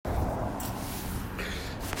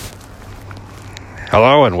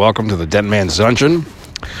Hello and welcome to the Dead Man's Dungeon.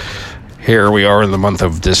 Here we are in the month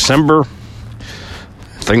of December.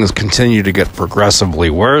 Things continue to get progressively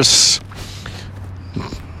worse.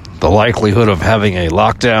 The likelihood of having a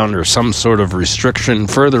lockdown or some sort of restriction,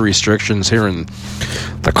 further restrictions here in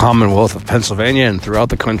the Commonwealth of Pennsylvania and throughout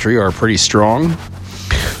the country are pretty strong.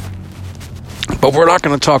 But we're not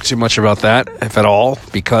going to talk too much about that, if at all,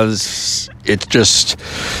 because it just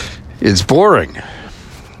is boring.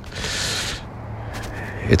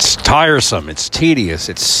 It's tiresome, it's tedious,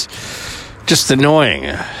 it's just annoying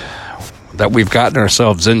that we've gotten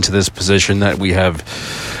ourselves into this position, that we have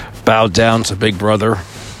bowed down to Big Brother,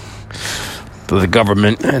 to the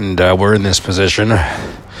government, and we're in this position. All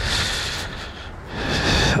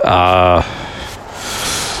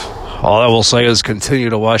I will say is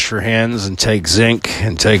continue to wash your hands and take zinc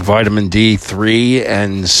and take vitamin D3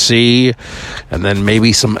 and C and then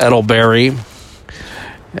maybe some elderberry.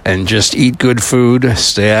 And just eat good food.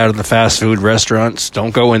 Stay out of the fast food restaurants.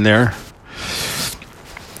 Don't go in there.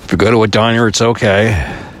 If you go to a diner, it's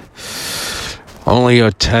okay. Only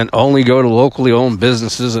go to locally owned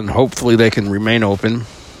businesses, and hopefully they can remain open.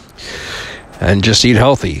 And just eat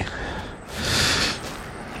healthy.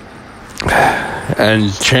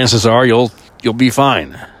 And chances are you'll be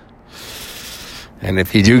fine. And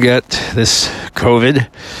if you do get this COVID,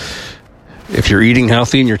 if you're eating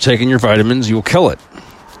healthy and you're taking your vitamins, you'll kill it.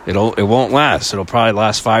 It won't last. It'll probably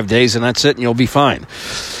last 5 days, and that's it, and you'll be fine.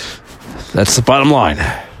 That's the bottom line.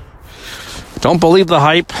 Don't believe the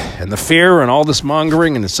hype and the fear and all this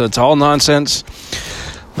mongering, and it's all nonsense.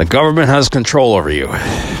 The government has control over you.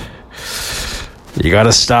 You got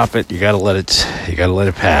to stop it. You got to let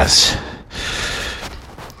it pass.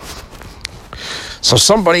 So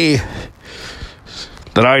somebody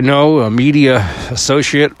that I know, a media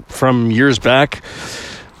associate from years back,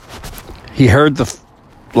 he heard the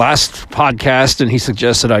last podcast, and he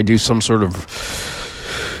suggested I do some sort of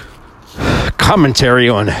commentary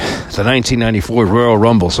on the 1994 Royal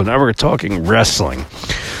Rumble. So now we're talking wrestling,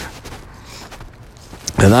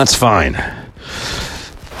 and that's fine.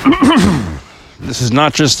 This is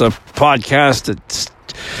not just a podcast that's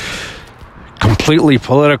completely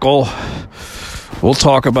political. We'll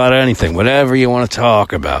talk about anything, whatever you want to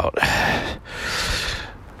talk about.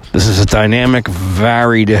 This is a dynamic,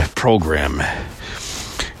 varied program.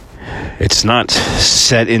 It's not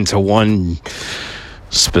set into one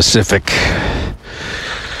specific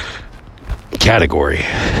category.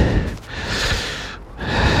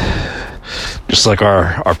 Just like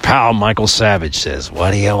our pal Michael Savage says,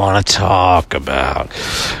 what do you want to talk about?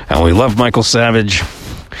 And we love Michael Savage.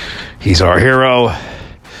 He's our hero.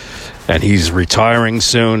 And he's retiring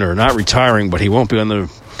soon, or not retiring, but he won't be on the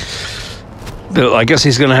I guess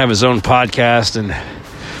he's going to have his own podcast, and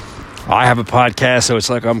I have a podcast, so it's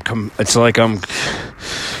like I'm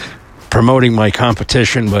promoting my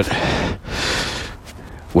competition, but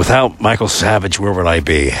without Michael Savage, where would I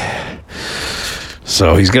be?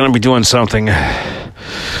 So he's going to be doing something.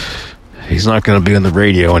 He's not going to be on the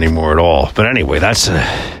radio anymore at all. But anyway, I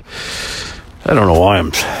don't know why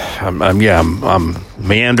I'm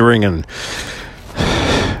meandering and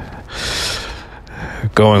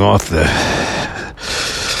going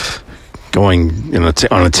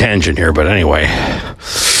on a tangent here, but anyway,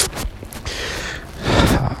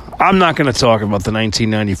 I'm not going to talk about the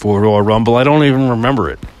 1994 Royal Rumble. I don't even remember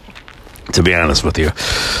it, to be honest with you.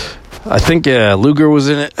 I think Luger was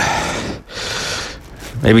in it.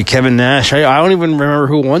 Maybe Kevin Nash. I don't even remember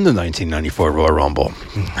who won the 1994 Royal Rumble.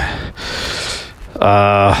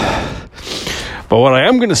 But what I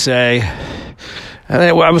am going to say, and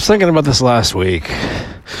I was thinking about this last week,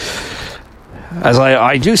 as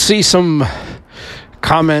I do see some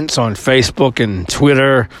comments on Facebook and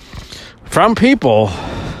Twitter from people.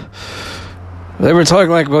 They were talking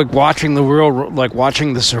like watching the world, like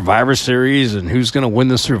watching the Survivor Series and who's going to win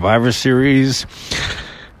the Survivor Series.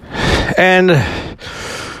 And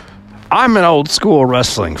I'm an old school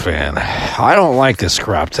wrestling fan. I don't like this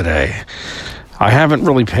crap today. I haven't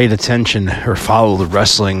really paid attention or followed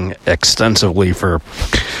wrestling extensively for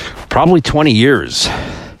probably 20 years.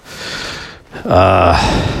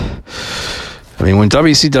 I mean, when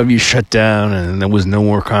WCW shut down and there was no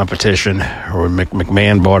more competition, or when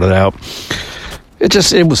McMahon bought it out, it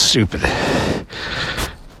was stupid.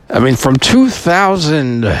 I mean, from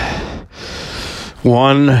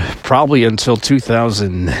 2001 probably until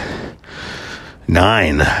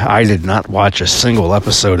 2009, I did not watch a single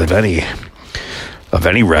episode of any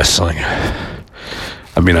wrestling.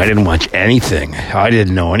 I mean, I didn't watch anything. I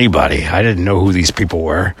didn't know anybody. I didn't know who these people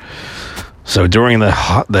were. So during the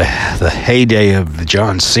heyday of the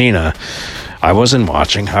John Cena, I wasn't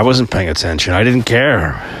watching. I wasn't paying attention. I didn't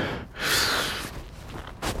care.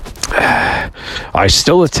 I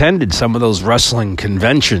still attended some of those wrestling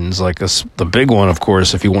conventions, like the big one, of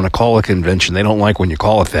course, if you want to call it a convention. They don't like when you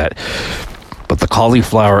call it that. But the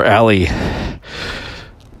Cauliflower Alley,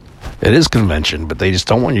 it is convention, but they just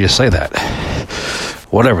don't want you to say that.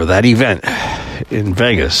 Whatever, that event in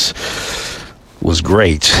Vegas was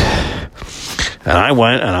great. And I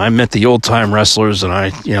went and I met the old time wrestlers, and I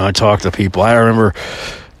talked to people. I remember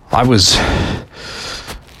I was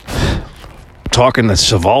talking to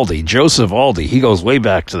Savaldi, Joe Savaldi. He goes way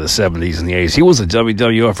back to the 70s and the 80s. He was a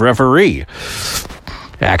WWF referee,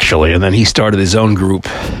 actually, and then he started his own group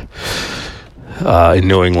in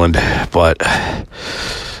New England. But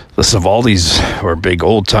the Savaldis were big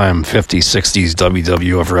old-time 50s, 60s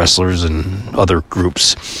WWF wrestlers and other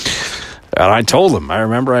groups. And I told him, I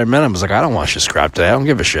remember I met him, I was like, I don't watch this crap today. I don't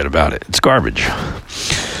give a shit about it. It's garbage.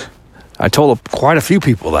 I told quite a few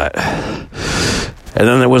people that. And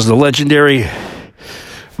then there was the legendary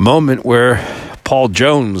moment where Paul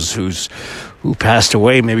Jones, who passed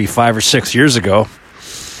away maybe 5 or 6 years ago,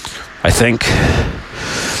 I think.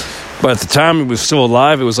 But at the time he was still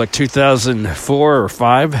alive. It was like 2004 or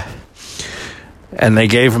 5. And they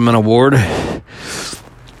gave him an award.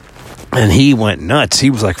 And he went nuts. He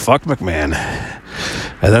was like, fuck McMahon.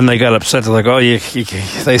 And then they got upset. They're like, oh,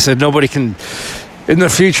 they said nobody can, in the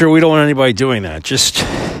future, we don't want anybody doing that. Just,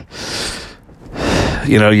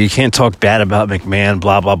 you can't talk bad about McMahon,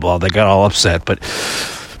 blah, blah, blah. They got all upset. But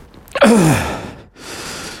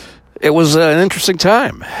it was an interesting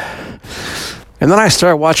time. And then I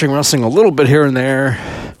started watching wrestling a little bit here and there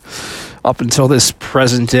up until this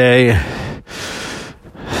present day.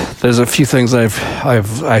 There's a few things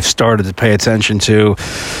I've started to pay attention to.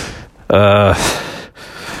 I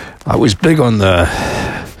was big on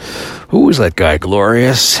who was that guy?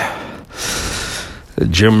 Glorious?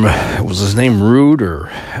 Jim, was his name Rood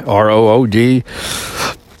or Rood?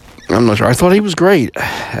 I'm not sure. I thought he was great.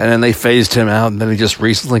 And then they phased him out, and then he just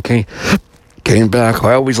recently came back.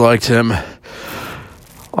 I always liked him.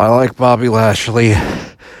 I like Bobby Lashley.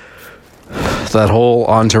 That whole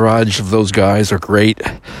entourage of those guys are great.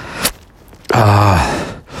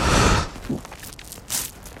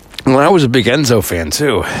 Well, I was a big Enzo fan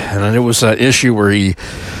too, and then there was that issue where he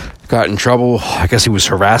got in trouble. I guess he was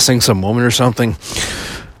harassing some woman or something.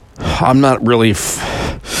 I'm not really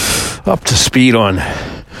up to speed on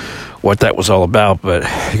what that was all about, but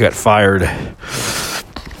he got fired.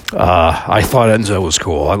 I thought Enzo was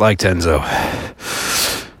cool. I liked Enzo.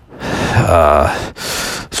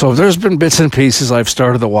 So there's been bits and pieces I've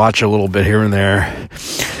started to watch a little bit here and there.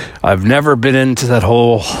 I've never been into that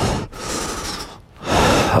whole,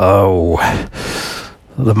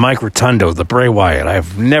 the Mike Rotundo, the Bray Wyatt.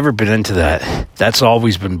 I've never been into that. That's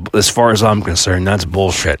always been, as far as I'm concerned, that's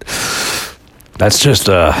bullshit. That's just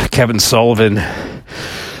Kevin Sullivan,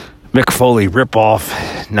 Mick Foley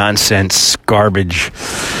ripoff, nonsense, garbage.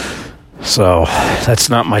 So that's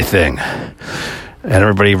not my thing. And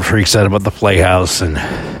everybody freaks out about the Playhouse, and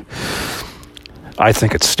I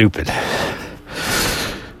think it's stupid.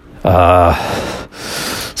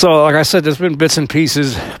 So, like I said, there's been bits and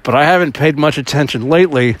pieces, but I haven't paid much attention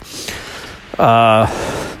lately. I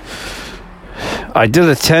did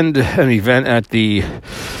attend an event at the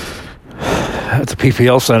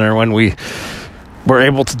PPL Center when we were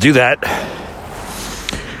able to do that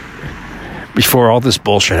before all this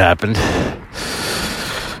bullshit happened.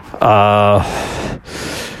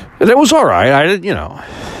 And it was all right. I didn't,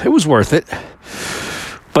 it was worth it.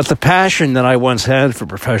 But the passion that I once had for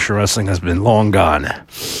professional wrestling has been long gone.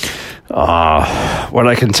 What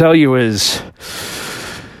I can tell you is,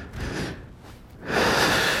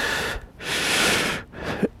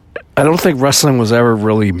 I don't think wrestling was ever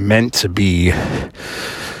really meant to be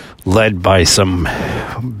led by some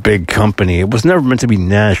big company. It was never meant to be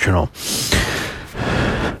national.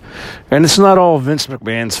 And it's not all Vince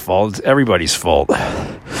McMahon's fault. It's everybody's fault.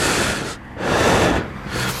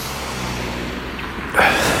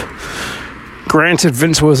 Granted,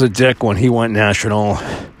 Vince was a dick when he went national,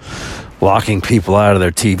 locking people out of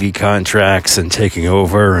their TV contracts and taking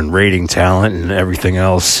over and raiding talent and everything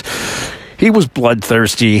else. He was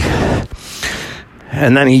bloodthirsty.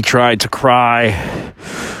 And then he tried to cry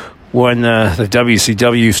when the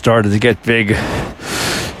WCW started to get big.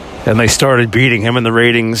 And they started beating him in the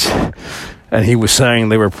ratings. And he was saying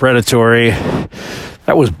they were predatory.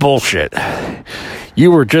 That was bullshit.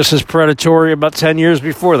 You were just as predatory about 10 years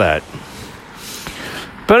before that.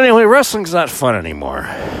 But anyway, wrestling's not fun anymore.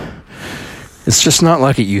 It's just not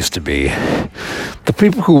like it used to be. The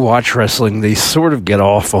people who watch wrestling, they sort of get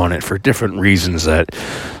off on it for different reasons that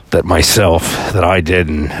that I did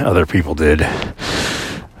and other people did.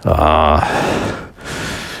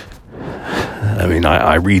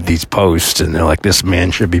 I read these posts and they're like, this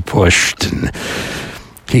man should be pushed and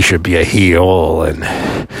he should be a heel and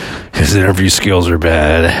his interview skills are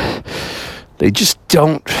bad. They just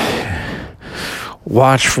don't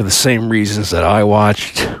watch for the same reasons that I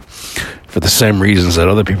watched, for the same reasons that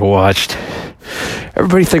other people watched.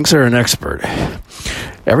 Everybody thinks they're an expert.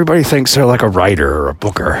 Everybody thinks they're like a writer or a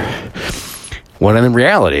booker. When in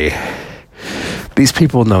reality, these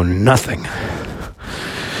people know nothing.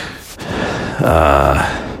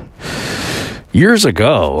 Years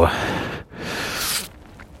ago,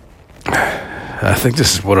 I think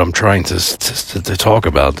this is what I'm trying to talk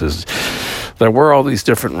about, is there were all these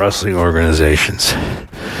different wrestling organizations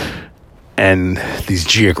and these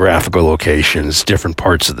geographical locations, different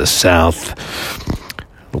parts of the South,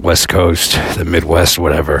 the West Coast, the Midwest,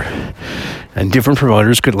 whatever. And different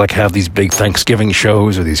promoters could like have these big Thanksgiving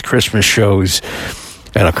shows or these Christmas shows.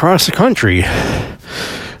 And across the country,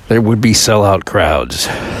 there would be sellout crowds.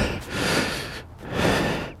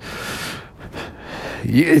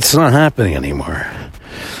 It's not happening anymore.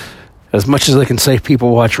 As much as they can say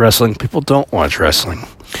people watch wrestling, people don't watch wrestling.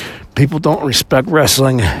 People don't respect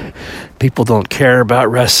wrestling. People don't care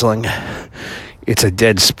about wrestling. It's a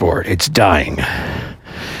dead sport. It's dying.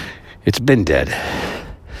 It's been dead.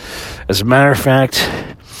 As a matter of fact,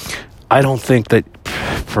 I don't think that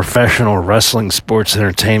professional wrestling sports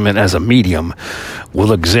entertainment as a medium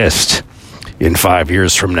will exist in 5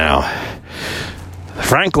 years from now.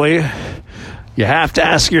 Frankly, you have to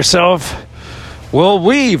ask yourself, will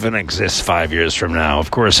we even exist 5 years from now? Of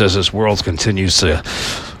course, as this world continues to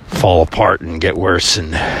fall apart and get worse,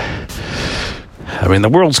 and the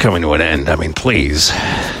world's coming to an end. Please.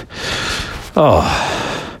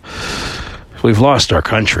 We've lost our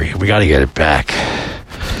country. We got to get it back.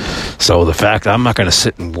 So the fact I'm not going to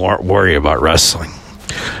sit and worry about wrestling.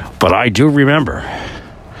 But I do remember.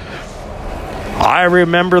 I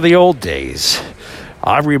remember the old days.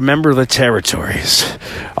 I remember the territories.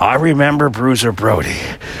 I remember Bruiser Brody.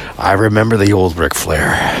 I remember the old Ric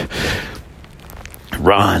Flair.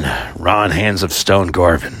 Ron Hands of Stone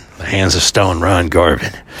Garvin. The Hands of Stone Ron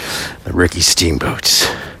Garvin. The Ricky Steamboats.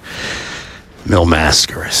 Mil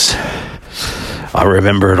Mascaras. I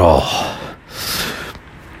remember it all.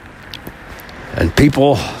 And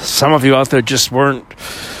people, some of you out there just you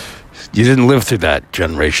didn't live through that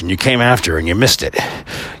generation. You came after and you missed it.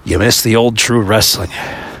 You missed the old true wrestling.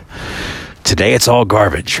 Today it's all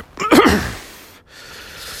garbage.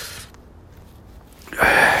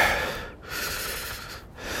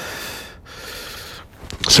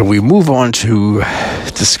 So we move on to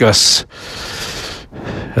discuss,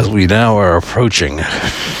 as we now are approaching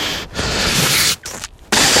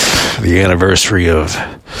the anniversary of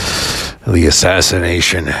the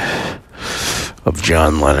assassination of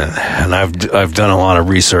John Lennon. And I've done a lot of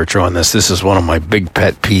research on this. This is one of my big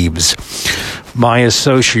pet peeves. My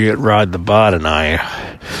associate Rod the Bot and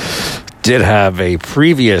I did have a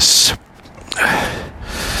previous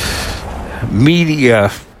media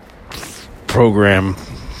program,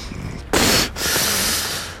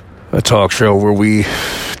 a talk show where we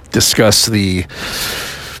discussed the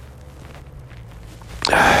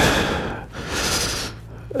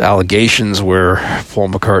allegations where Paul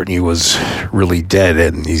McCartney was really dead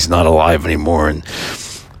and he's not alive anymore, and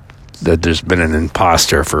that there's been an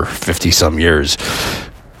imposter for 50-some years.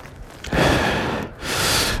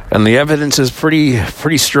 And the evidence is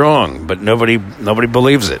pretty strong, but nobody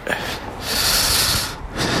believes it.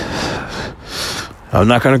 I'm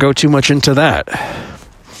not going to go too much into that.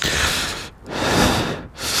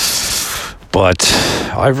 But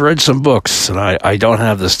I've read some books, and I don't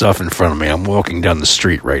have the stuff in front of me. I'm walking down the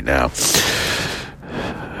street right now.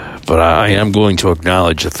 But I am going to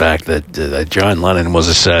acknowledge the fact that John Lennon was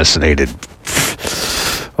assassinated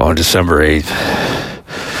on December 8th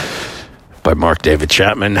by Mark David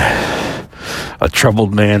Chapman, a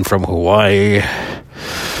troubled man from Hawaii,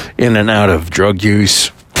 in and out of drug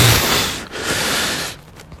use.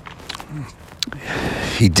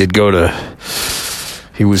 He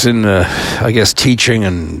was in teaching,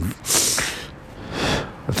 and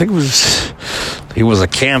I think he was a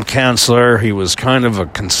camp counselor. He was kind of a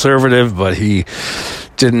conservative, but he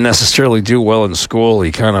didn't necessarily do well in school.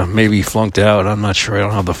 He kind of maybe flunked out. I'm not sure. I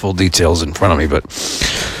don't have the full details in front of me, but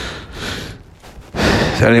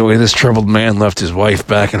anyway, this troubled man left his wife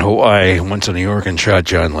back in Hawaii, went to New York, and shot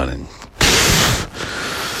John Lennon.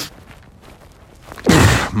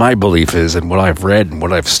 My belief is, and what I've read and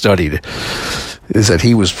what I've studied, is that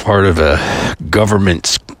he was part of a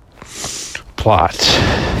government plot.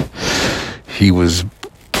 He was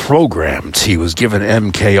programmed. He was given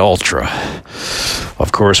MK Ultra,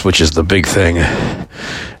 of course, which is the big thing.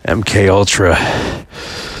 MK Ultra,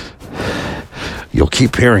 you'll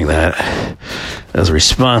keep hearing that, is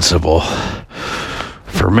responsible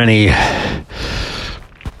for many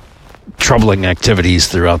troubling activities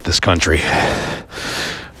throughout this country.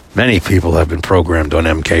 Many people have been programmed on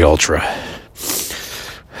MK Ultra,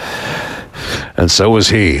 and so was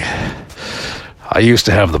he. I used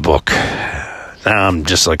to have the book. Now I'm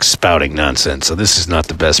just like spouting nonsense, so this is not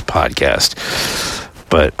the best podcast,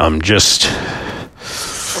 but I'm just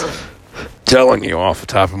telling you off the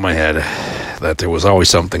top of my head that there was always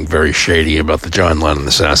something very shady about the John Lennon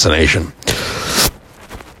assassination.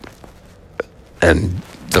 And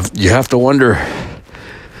you have to wonder,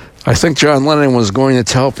 I think John Lennon was going to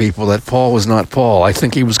tell people that Paul was not Paul. I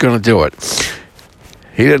think he was going to do it.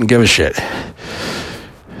 He didn't give a shit.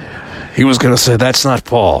 He was going to say, that's not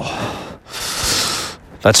Paul.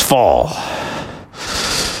 That's Fall.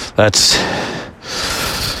 That's...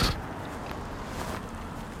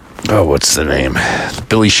 oh, what's the name?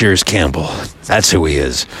 Billy Shears Campbell. That's who he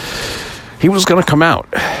is. He was going to come out.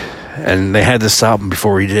 And they had to stop him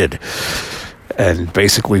before he did. And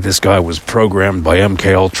basically this guy was programmed by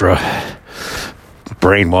MK Ultra,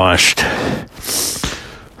 brainwashed.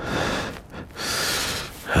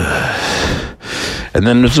 And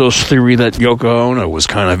then there's this theory that Yoko Ono was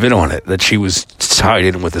kind of in on it, that she was tied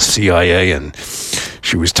in with the CIA and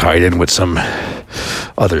she was tied in with some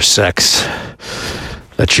other sex,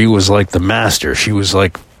 that she was like the master. She was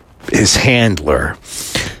like his handler.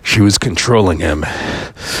 She was controlling him.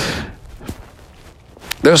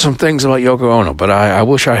 There's some things about Yoko Ono, but I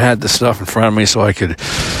wish I had this stuff in front of me so I could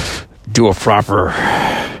do a proper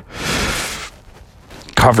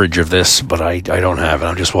coverage of this, but I don't have it.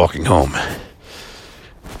 I'm just walking home.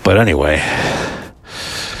 But anyway,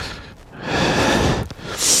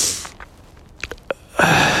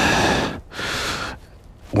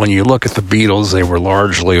 when you look at the Beatles, they were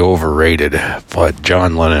largely overrated, but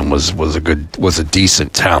John Lennon was a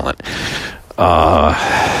decent talent.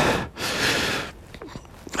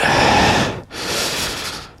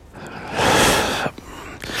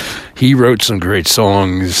 He wrote some great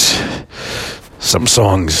songs, some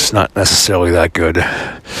songs not necessarily that good,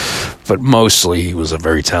 but mostly he was a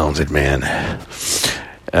very talented man.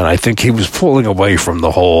 And I think he was pulling away from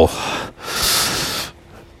the whole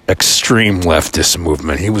extreme leftist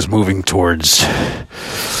movement. He was moving towards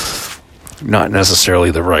not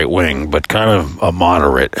necessarily the right wing, but kind of a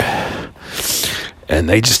moderate. And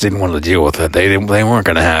they just didn't want to deal with it. They weren't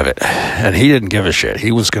going to have it. And he didn't give a shit.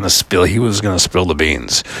 He was going to spill the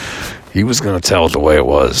beans. He was going to tell it the way it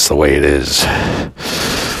was, the way it is.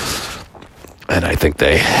 And I think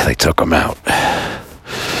they took him out.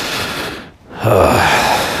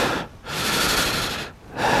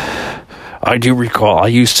 I do recall, I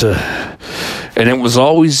used to, and it was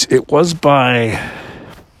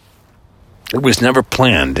never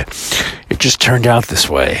planned. It just turned out this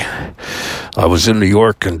way. I was in New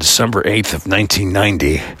York on December 8th of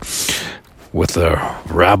 1990 with a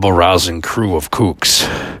rabble-rousing crew of kooks.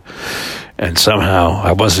 And somehow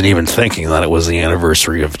I wasn't even thinking that it was the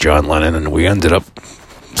anniversary of John Lennon, and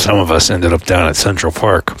some of us ended up down at Central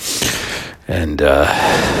Park. And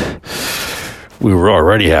we were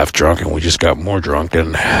already half drunk, and we just got more drunk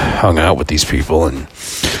and hung out with these people, and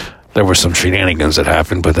there were some shenanigans that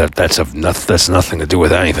happened, but that's nothing to do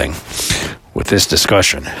with anything with this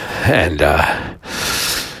discussion. And then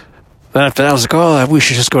after that, I was like, oh, we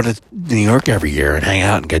should just go to New York every year and hang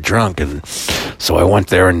out and get drunk. And so I went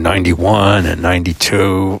there in 91 and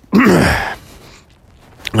 92. And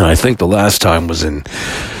I think the last time was in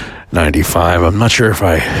 95. I'm not sure if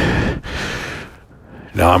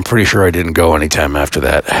I'm pretty sure I didn't go anytime after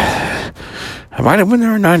that. I might have been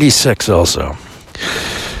there in 96 also.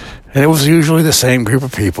 And it was usually the same group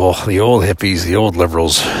of people, the old hippies, the old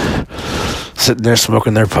liberals, sitting there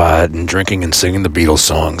smoking their pot and drinking and singing the Beatles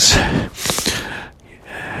songs.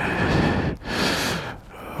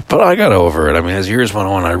 But I got over it. I mean, as years went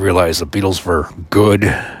on, I realized the Beatles were good.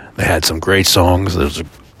 They had some great songs. There's a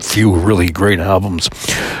few really great albums.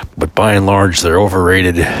 But by and large, they're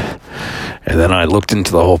overrated. And then I looked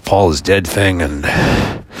into the whole Paul is dead thing, and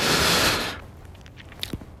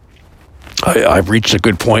I've reached a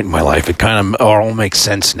good point in my life. It kind of all makes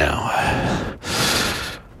sense now.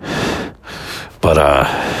 But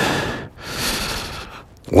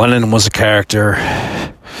Lennon was a character.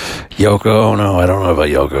 Yoko Ono, I don't know about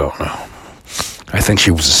Yoko Ono. I think she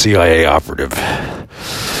was a CIA operative.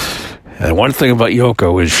 And one thing about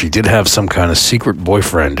Yoko is she did have some kind of secret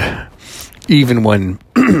boyfriend. Even when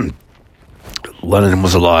Lennon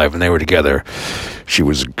was alive and they were together, she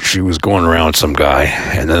was going around with some guy,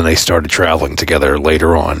 and then they started traveling together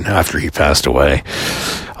later on after he passed away.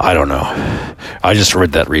 I don't know. I just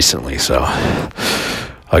read that recently, so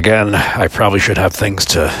again, I probably should have things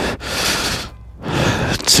to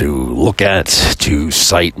look at, to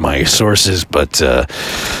cite my sources, but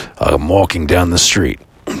I'm walking down the street.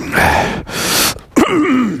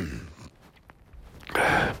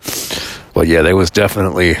 Well, yeah, there was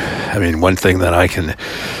definitely, I mean, one thing that I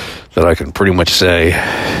can pretty much say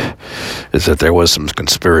is that there was some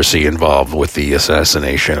conspiracy involved with the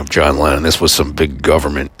assassination of John Lennon. This was some big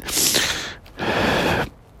government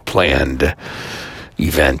planned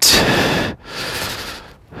event.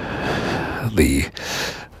 The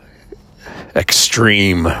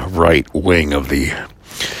extreme right wing of the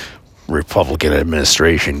Republican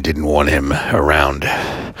administration didn't want him around.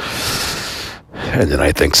 And then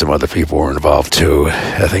I think some other people were involved too.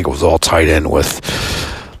 I think it was all tied in with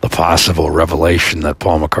the possible revelation that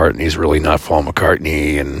Paul McCartney is really not Paul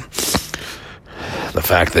McCartney, and the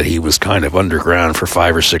fact that he was kind of underground for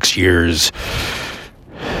 5 or 6 years.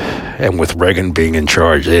 And with Reagan being in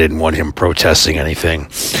charge, they didn't want him protesting anything.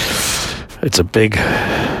 It's a big...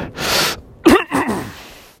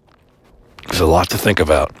 There's a lot to think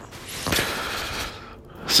about.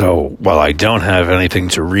 So, while I don't have anything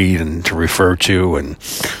to read and to refer to and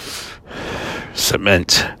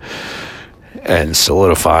cement and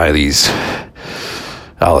solidify these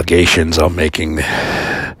allegations I'm making,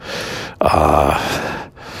 I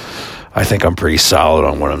think I'm pretty solid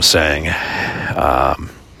on what I'm saying.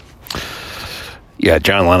 Yeah,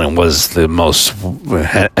 John Lennon was the most,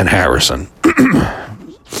 and Harrison,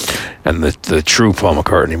 and the true Paul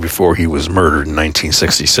McCartney before he was murdered in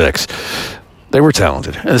 1966. They were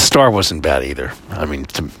talented. And the star wasn't bad either. I mean,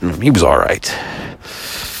 he was all right.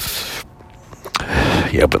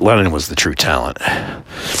 Yeah, but Lennon was the true talent.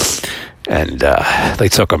 And they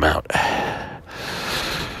took him out.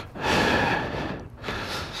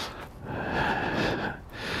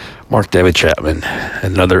 Mark David Chapman,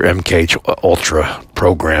 another MK Ultra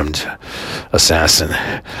programmed assassin,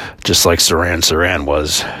 just like Saran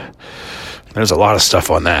was. There's a lot of stuff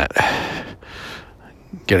on that.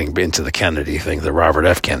 Getting into the Kennedy thing, the Robert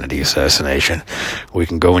F. Kennedy assassination. We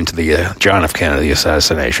can go into the John F. Kennedy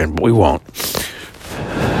assassination, but we won't.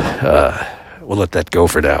 We'll let that go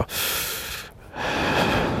for now.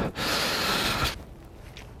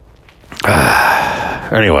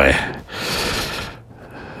 Anyway,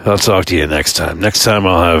 I'll talk to you next time. Next time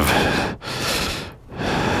I'll have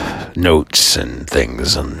notes and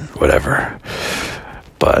things and whatever.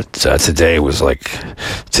 But today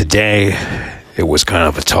it was kind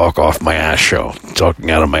of a talk off my ass show, talking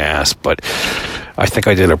out of my ass, but I think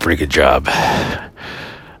I did a pretty good job.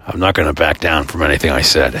 I'm not going to back down from anything I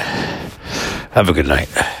said. Have a good night.